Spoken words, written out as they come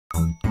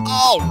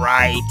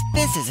Alright,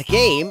 this is a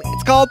game.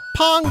 It's called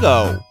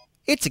Pongo.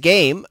 It's a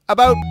game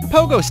about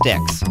pogo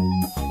sticks.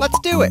 Let's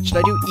do it. Should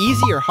I do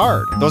easy or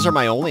hard? Those are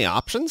my only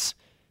options.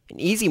 In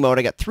easy mode,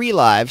 I got 3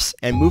 lives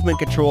and movement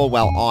control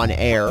while on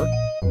air.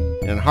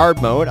 And in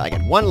hard mode, I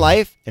get 1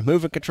 life and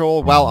movement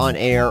control while on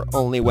air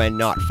only when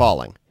not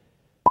falling.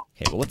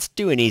 Okay, well, let's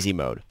do an easy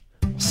mode.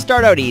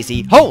 Start out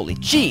easy. Holy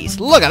jeez,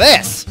 look at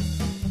this!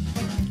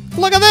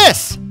 Look at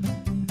this!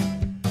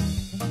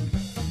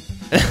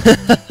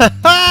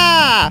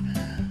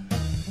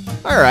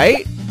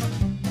 Alright.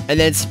 And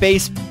then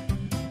space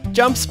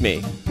jumps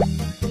me.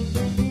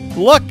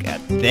 Look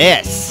at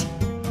this!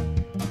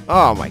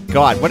 Oh my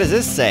god, what does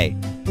this say?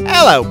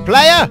 Hello,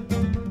 player!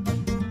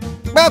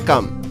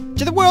 Welcome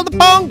to the world of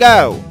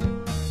Pongo!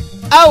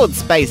 Hold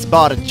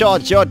spacebar to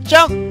charge your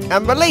jump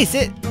and release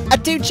it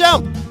to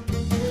jump!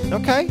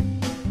 Okay.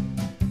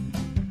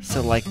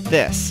 So like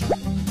this.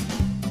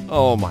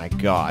 Oh my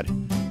god.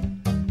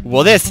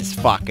 Well, this is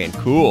fucking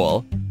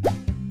cool.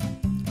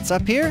 What's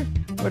up here?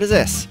 What is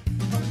this?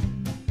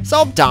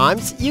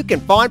 Sometimes you can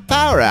find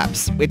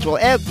power-ups, which will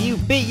help you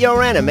beat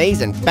your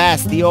enemies and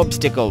pass the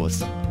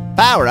obstacles.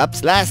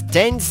 Power-ups last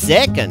 10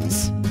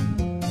 seconds.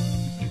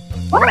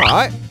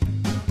 Alright.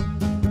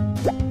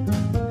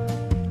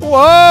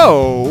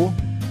 Whoa!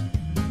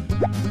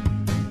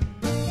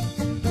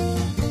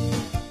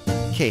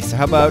 Okay, so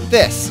how about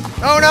this?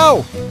 Oh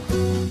no!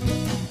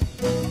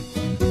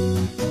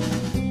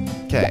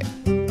 Okay,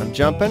 I'm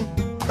jumping.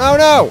 Oh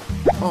no!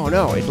 Oh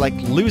no, it like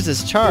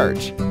loses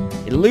charge.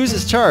 It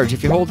loses charge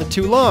if you hold it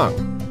too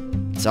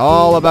long. It's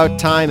all about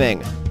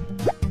timing.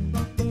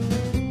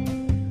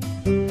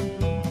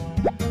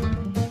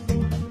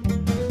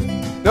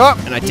 Oh,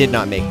 and I did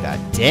not make that.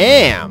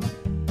 Damn!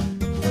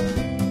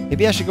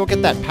 Maybe I should go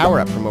get that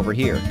power-up from over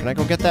here. Can I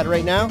go get that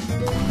right now?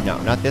 No,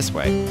 not this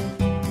way.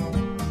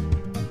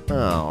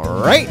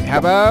 Alright, how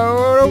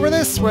about over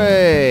this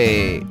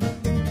way?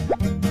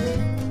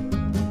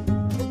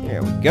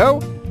 There we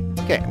go.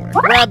 Okay, I'm gonna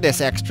grab this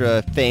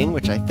extra thing,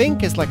 which I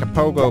think is like a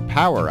pogo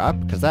power-up,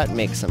 because that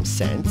makes some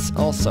sense.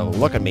 Also,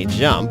 look at me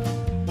jump.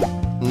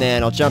 And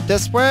then I'll jump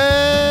this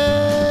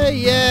way.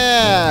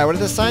 Yeah! What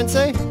did this sign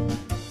say?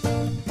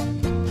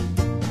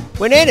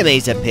 When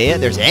enemies appear,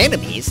 there's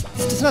enemies?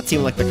 This does not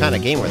seem like the kind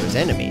of game where there's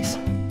enemies.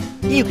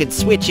 You can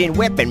switch in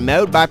weapon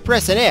mode by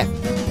pressing F.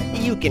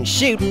 You can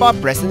shoot by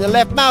pressing the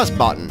left mouse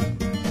button.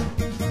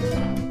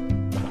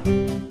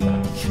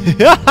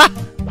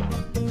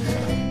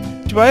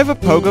 Do I have a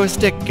pogo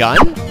stick gun?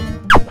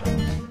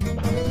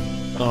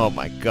 Oh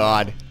my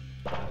god.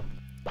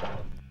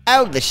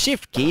 Hold the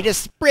shift key to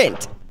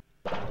sprint.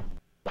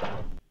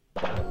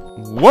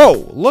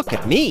 Whoa, look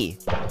at me.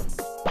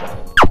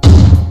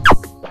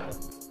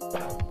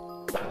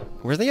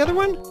 Where's the other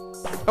one?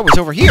 Oh, it's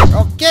over here.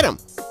 Oh, get him.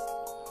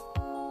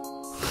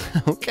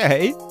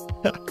 Okay.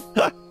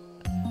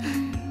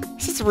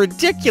 This is a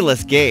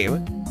ridiculous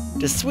game.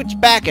 To switch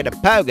back into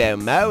pogo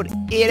mode,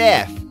 hit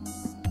F.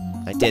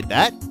 I did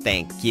that.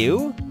 Thank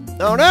you.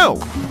 Oh no.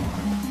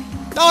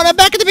 Oh, and I'm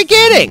back at the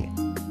beginning.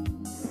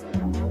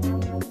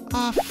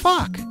 Oh,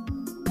 fuck.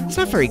 That's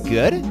not very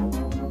good.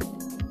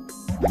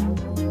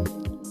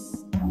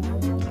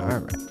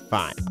 Alright,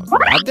 fine. I'll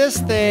grab this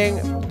thing,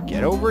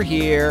 get over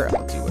here,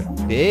 I'll do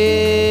a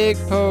big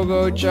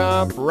pogo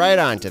jump right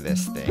onto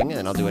this thing, and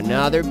then I'll do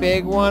another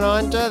big one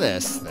onto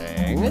this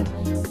thing.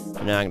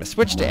 Now I'm going to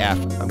switch to F.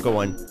 I'm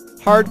going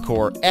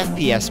hardcore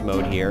FPS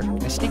mode here.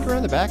 Can I sneak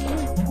around the back here?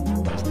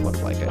 Doesn't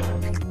look like it.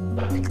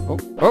 Oh,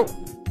 oh!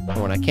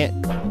 Oh, and I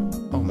can't...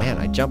 Oh man,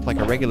 I jump like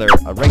a regular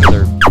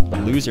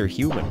loser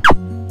human.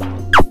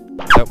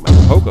 Without my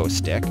pogo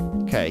stick.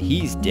 Okay,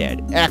 he's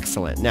dead.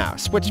 Excellent. Now,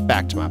 switch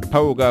back to my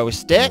pogo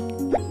stick.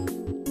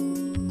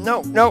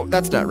 No, no,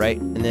 that's not right.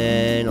 And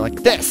then,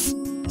 like this.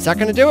 Is that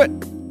gonna do it?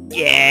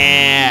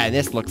 Yeah! And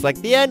this looks like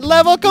the end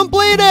level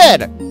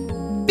completed!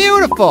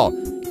 Beautiful!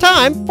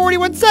 Time,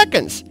 41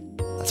 seconds!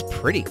 That's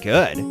pretty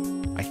good,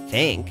 I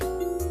think.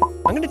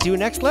 I'm gonna do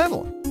next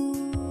level.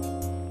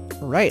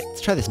 Alright,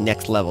 let's try this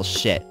next level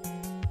shit.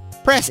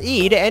 Press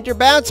E to enter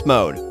bounce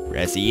mode.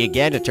 Press E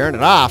again to turn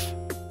it off.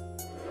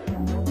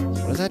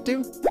 What does that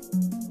do?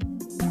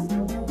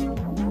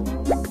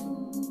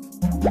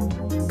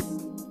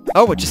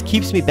 Oh, it just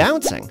keeps me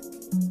bouncing.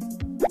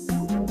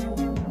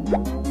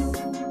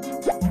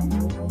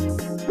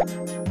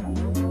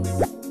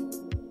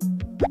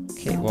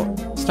 Okay, well,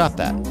 stop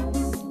that.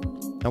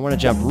 I want to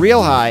jump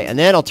real high, and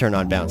then I'll turn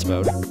on bounce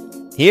mode.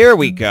 Here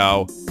we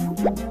go.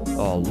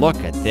 Oh, look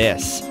at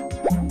this.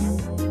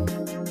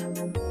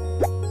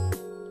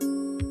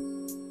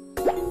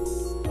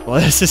 Well,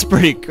 this is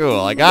pretty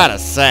cool, I gotta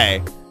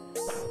say.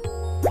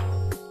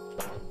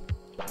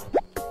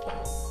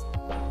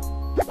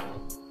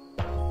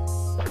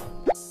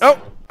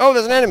 Oh,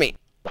 there's an enemy!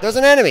 There's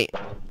an enemy!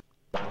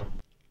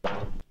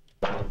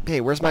 Okay,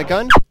 where's my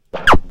gun?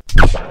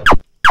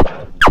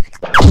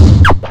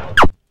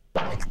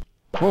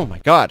 Oh my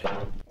god.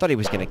 Thought he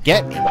was gonna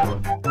get me.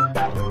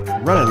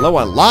 I'm running low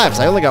on lives.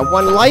 I only got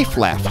 1 life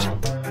left.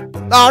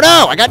 Oh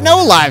no! I got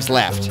no lives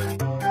left!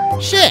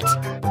 Shit!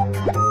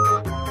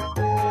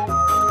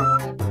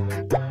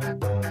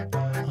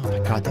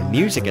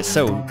 music is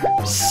so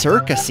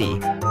circusy.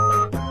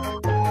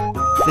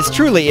 This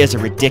truly is a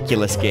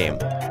ridiculous game.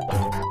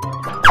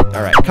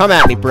 Alright, come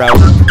at me, bro.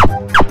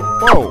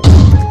 Whoa.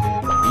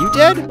 Are you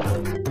dead?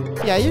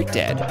 Yeah, you're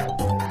dead.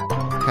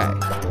 Okay.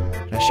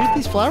 Can I shoot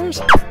these flowers?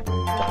 No.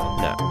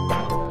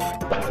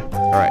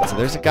 Alright, so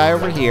there's a guy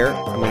over here.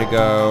 I'm gonna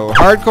go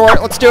hardcore.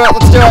 Let's do it,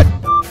 let's do it!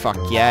 Fuck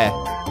yeah.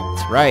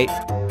 That's right.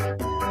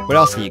 What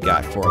else have you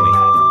got for me?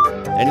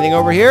 Anything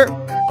over here?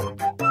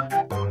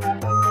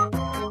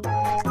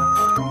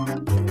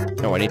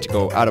 No, I need to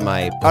go out of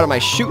my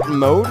shooting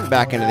mode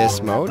back into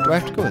this mode. Do I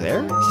have to go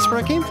there? Is this where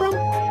I came from?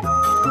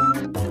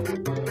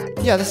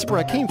 Yeah, this is where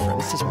I came from.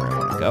 This is where I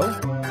want to go.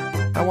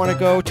 I want to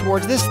go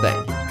towards this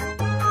thing.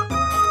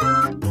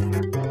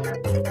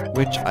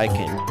 Which I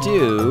can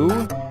do...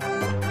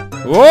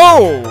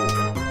 Whoa!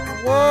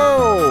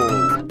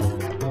 Whoa!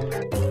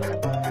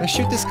 Can I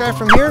shoot this guy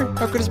from here?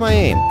 How good is my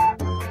aim?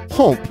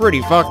 Oh,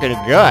 pretty fucking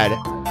good.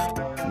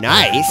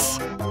 Nice.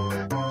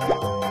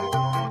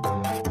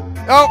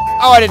 Oh,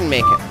 I didn't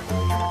make it.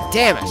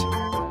 Damn it.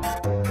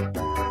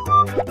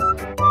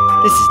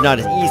 This is not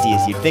as easy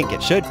as you'd think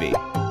it should be.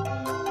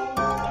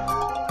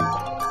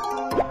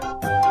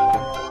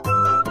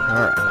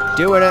 Alright,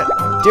 doing it,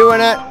 doing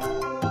it.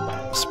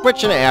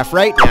 Switching to F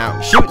right now,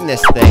 shooting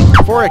this thing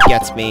before it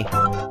gets me. There's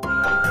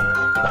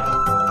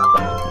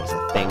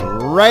a thing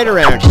right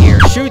around here.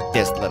 Shoot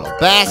this little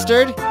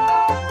bastard.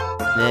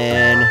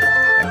 Then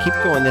I keep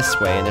going this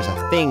way, and there's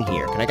a thing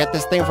here. Can I get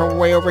this thing from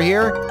way over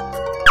here?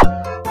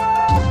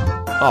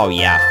 Oh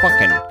yeah,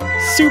 fucking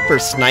super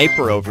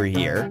sniper over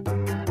here.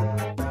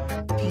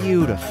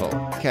 Beautiful.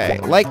 Okay,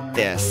 like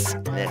this,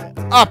 and then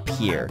up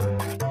here.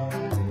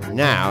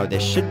 Now,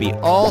 this should be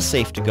all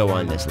safe to go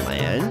on this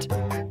land.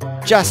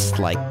 Just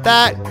like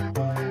that.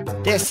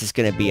 This is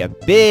gonna be a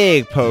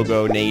big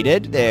pogo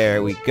needed.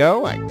 There we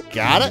go, I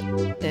got it.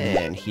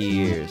 And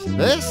here's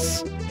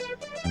this.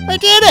 I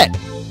did it!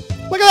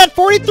 Look at that,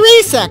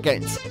 43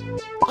 seconds!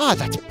 Ah,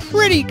 that's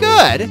pretty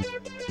good!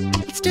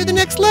 Let's do the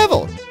next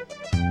level.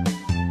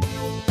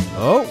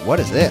 Oh, what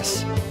is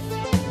this?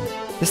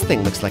 This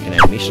thing looks like an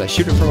enemy. Should I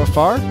shoot it from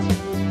afar?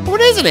 Oh,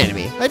 it is an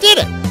enemy! I did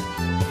it!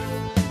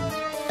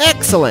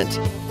 Excellent!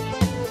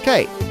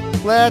 Okay,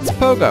 let's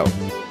pogo.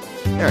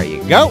 There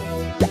you go.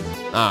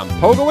 I'm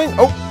pogoing.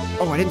 Oh,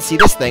 I didn't see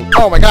this thing.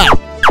 Oh my god!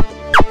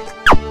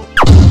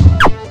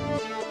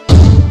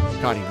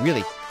 God, he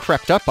really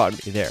crept up on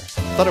me there.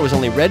 I thought it was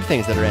only red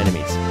things that are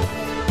enemies.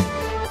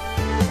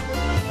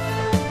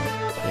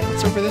 Okay,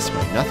 what's over this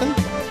way? Nothing?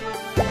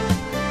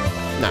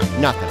 No,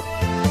 nothing.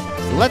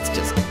 So let's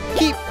just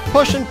keep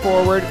pushing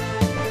forward.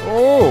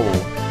 Oh!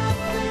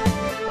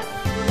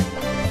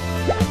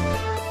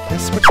 Can I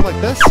switch like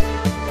this?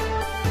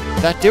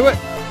 Did that do it?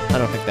 I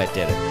don't think that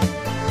did it.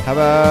 How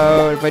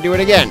about if I do it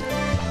again?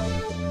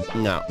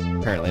 No,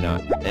 apparently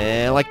not.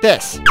 And like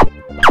this.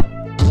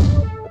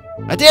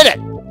 I did it!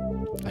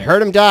 I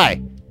heard him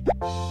die.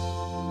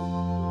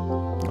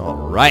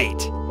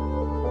 Alright.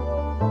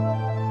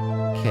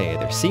 Okay,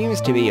 there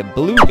seems to be a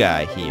blue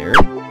guy here.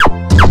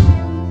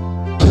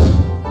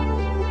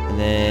 And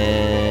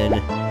then...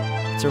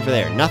 what's over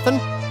there? Nothing?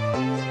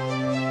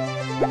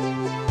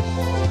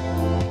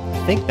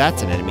 I think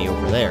that's an enemy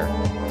over there.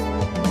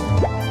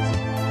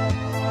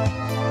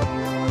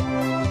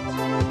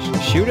 Should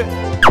I shoot it?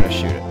 I'm gonna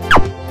shoot it.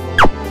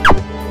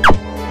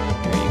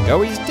 There you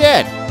go, he's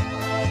dead!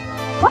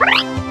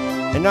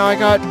 And now I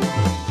got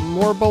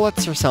more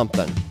bullets or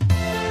something.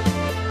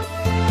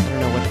 I don't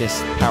know what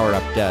this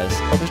power-up does.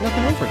 Oh, there's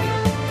nothing over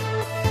here.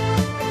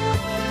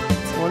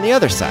 It's on the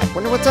other side.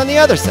 Wonder what's on the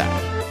other side.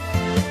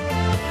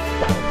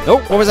 Oh,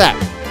 what was that?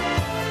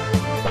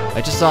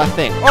 I just saw a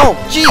thing. Oh,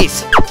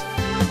 jeez!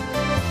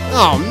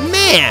 Oh,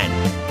 man!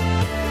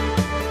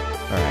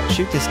 Alright,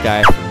 shoot this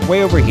guy from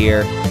way over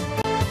here.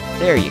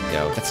 There you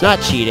go. That's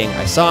not cheating.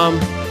 I saw him.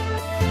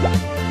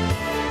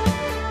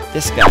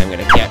 This guy I'm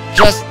gonna get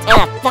just...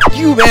 oh, fuck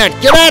you, man!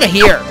 Get out of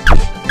here!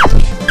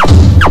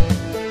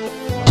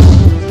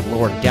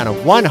 Lord, down to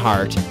 1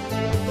 heart.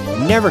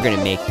 Never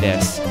gonna make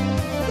this.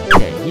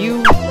 Okay,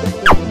 you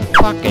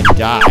fucking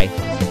die.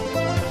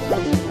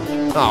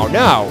 Oh,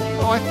 no!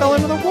 Oh, I fell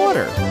into the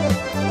water.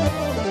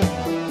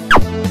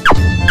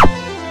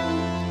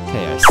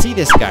 Okay, I see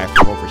this guy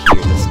from over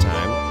here this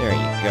time. There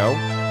you go.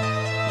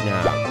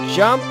 Now,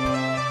 jump.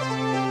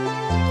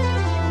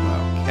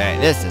 Okay,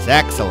 this is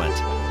excellent.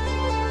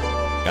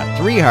 Got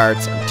 3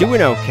 hearts. I'm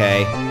doing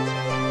okay. I'm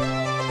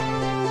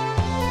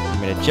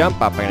gonna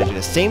jump up. I'm gonna do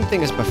the same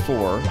thing as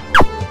before.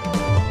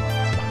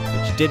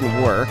 Which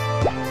didn't work.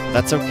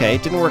 That's okay.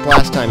 It didn't work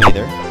last time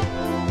either.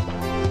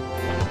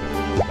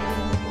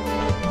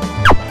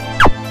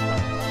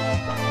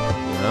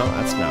 No,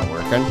 that's not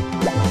working.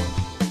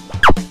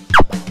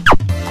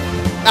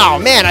 Oh,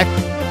 man!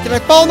 Did I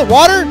fall in the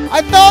water?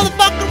 I fell in the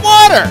fucking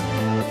water!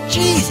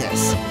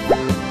 Jesus!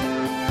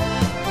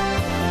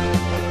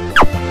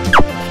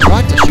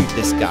 Forgot to shoot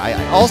this guy.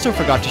 I also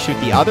forgot to shoot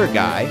the other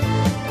guy.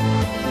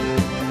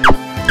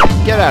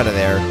 Get out of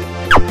there.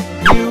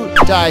 You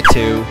die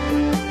too.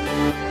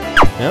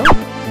 No?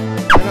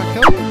 Did I not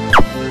kill you?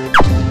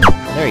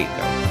 There you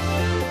go.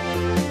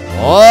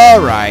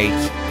 Alright.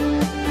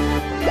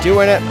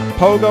 Doing it.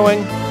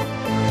 Pogoing.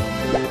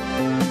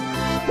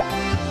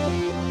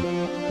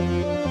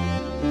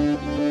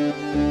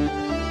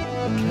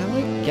 Can I,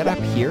 like, get up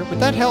here? Would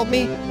that help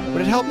me?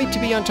 Would it help me to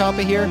be on top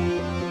of here?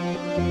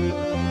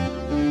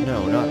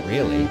 No, not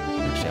really.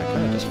 Actually, I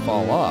kind of just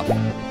fall off.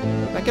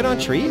 Can I get on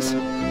trees?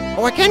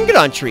 Oh, I can get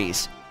on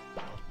trees!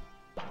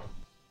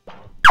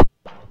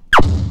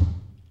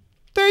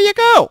 There you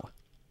go!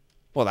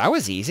 Well, that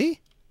was easy.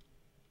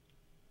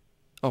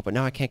 Oh, but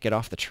now I can't get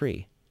off the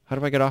tree. How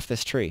do I get off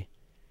this tree?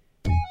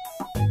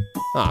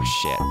 Oh,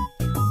 shit.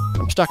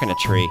 I'm stuck in a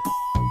tree.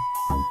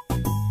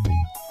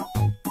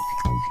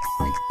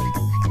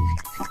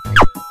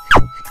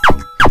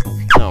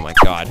 Oh my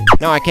god.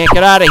 No, I can't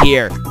get out of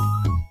here!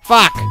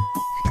 Fuck!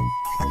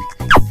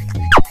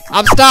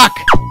 I'm stuck!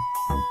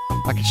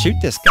 I can shoot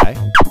this guy.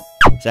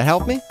 Does that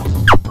help me?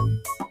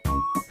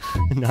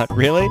 Not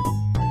really?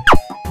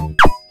 I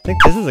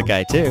think this is a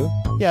guy too.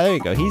 Yeah, there you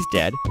go. He's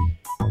dead.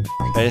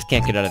 But I just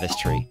can't get out of this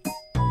tree.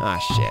 Ah,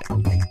 shit.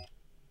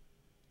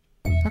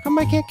 How come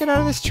I can't get out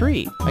of this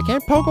tree? I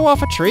can't pogo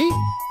off a tree?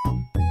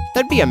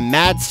 That'd be a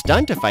mad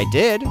stunt if I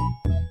did.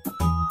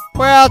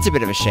 Well, it's a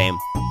bit of a shame.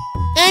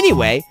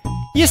 Anyway,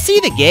 you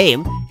see the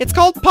game. It's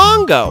called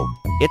Pongo.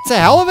 It's a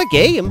hell of a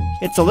game.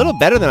 It's a little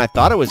better than I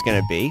thought it was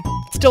going to be.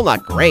 It's still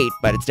not great,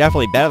 but it's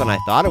definitely better than I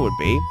thought it would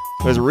be.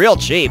 It was real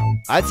cheap.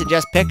 I'd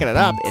suggest picking it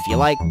up if you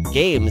like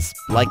games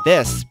like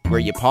this, where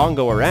you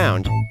Pongo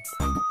around.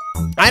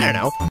 I don't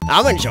know.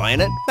 I'm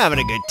enjoying it. I'm having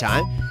a good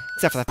time.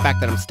 Except for the fact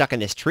that I'm stuck in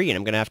this tree and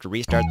I'm going to have to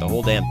restart the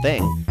whole damn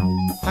thing.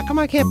 How come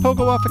I can't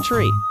pogo off a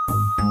tree?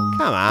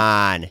 Come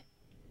on.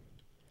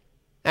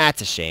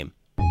 That's a shame.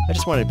 I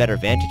just wanted a better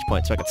vantage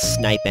point so I could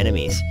snipe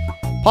enemies.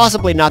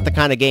 Possibly not the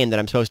kind of game that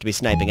I'm supposed to be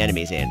sniping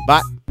enemies in,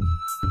 but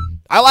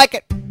I like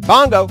it.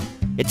 Pongo.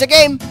 It's a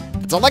game.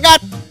 That's all I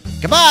got.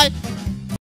 Goodbye.